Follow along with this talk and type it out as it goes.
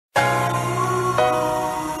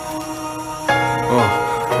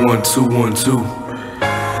1, 2, 1, 2. 1,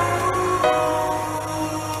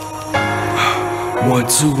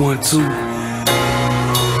 2, 1, 2. I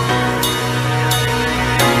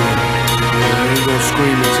ain't gonna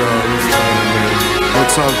scream at y'all this time, man. I'll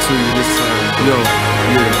talk to you this time. Yo,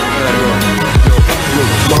 look,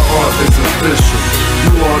 my art is official.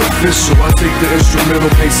 You artificial. I take the instrumental,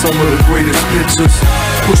 paint some of the greatest pictures.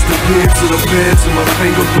 Push the pen to the pads and my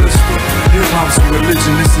finger blister. Hip-hop's a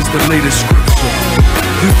religion, this is the latest scripture.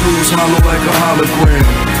 You dudes hollow like a hologram.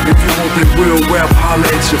 If you want that real rap, holla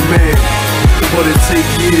at your man. But it take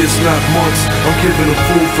years, not months. I'm giving a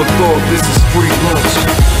food for thought, this is free lunch.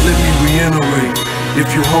 Let me reiterate,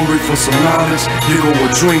 if you're hungry for some knowledge, you go a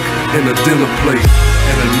drink and a dinner plate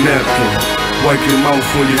and a napkin. Wipe your mouth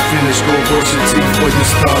when you finish, go brush your teeth when you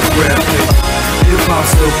start rapping.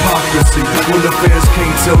 Hip-hop's the hypocrisy, when the fans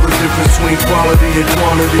can't tell the difference between quality and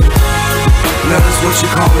quantity. Now that's what you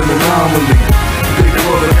call an anomaly. Big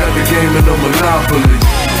brother got the game in a monopoly.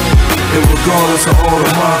 And regardless of all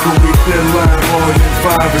the mockery, Thinline Volume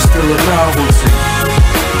 5 is still a novelty.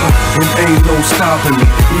 And ain't no stopping me,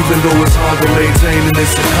 even though it's hard to maintain in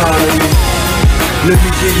this economy. Let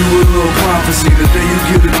me give you a little prophecy. The day you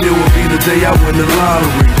get a deal will be the day I win the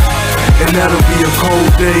lottery. And that'll be a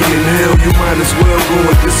cold day in hell. You might as well go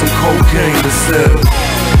and get some cocaine to sell.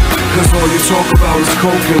 Cause all you talk about is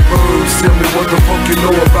coke and verbs. Tell me what the fuck you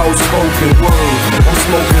know about spoken word. I'm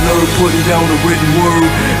smoking herb, putting down the written word.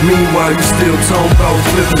 Meanwhile you still talking about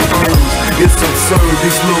flipping birds. It's absurd,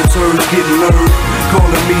 these little turds getting learned.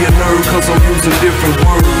 Calling me a nerd cause I'm using different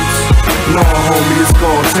words. Nah homie, it's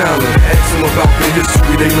called talent. Ask them about the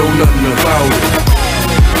history, they know nothing about it.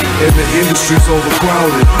 And the industry's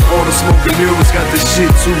overcrowded. All the smoke and mirrors got this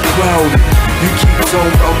shit too clouded. You keep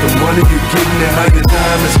talking about the money you getting and how your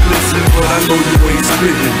diamonds glisten, but I know you ain't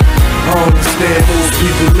spitting. I understand most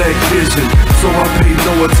people lack vision, so I pay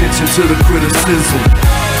no attention to the criticism.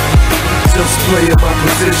 Just playing my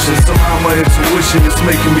position, somehow my intuition is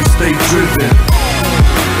making me stay driven.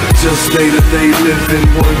 Just day to day living,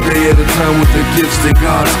 one day at a time with the gifts that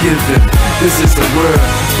God's given. This is a rare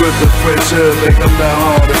breath of fresh air, make I'm not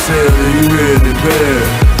hard as hell and you really bad.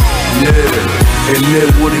 Yeah, and that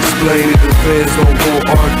would explain it. The fans don't want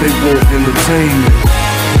art, they want entertainment.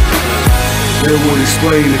 That would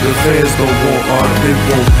explain it. The fans don't want art, they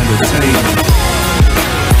want entertainment.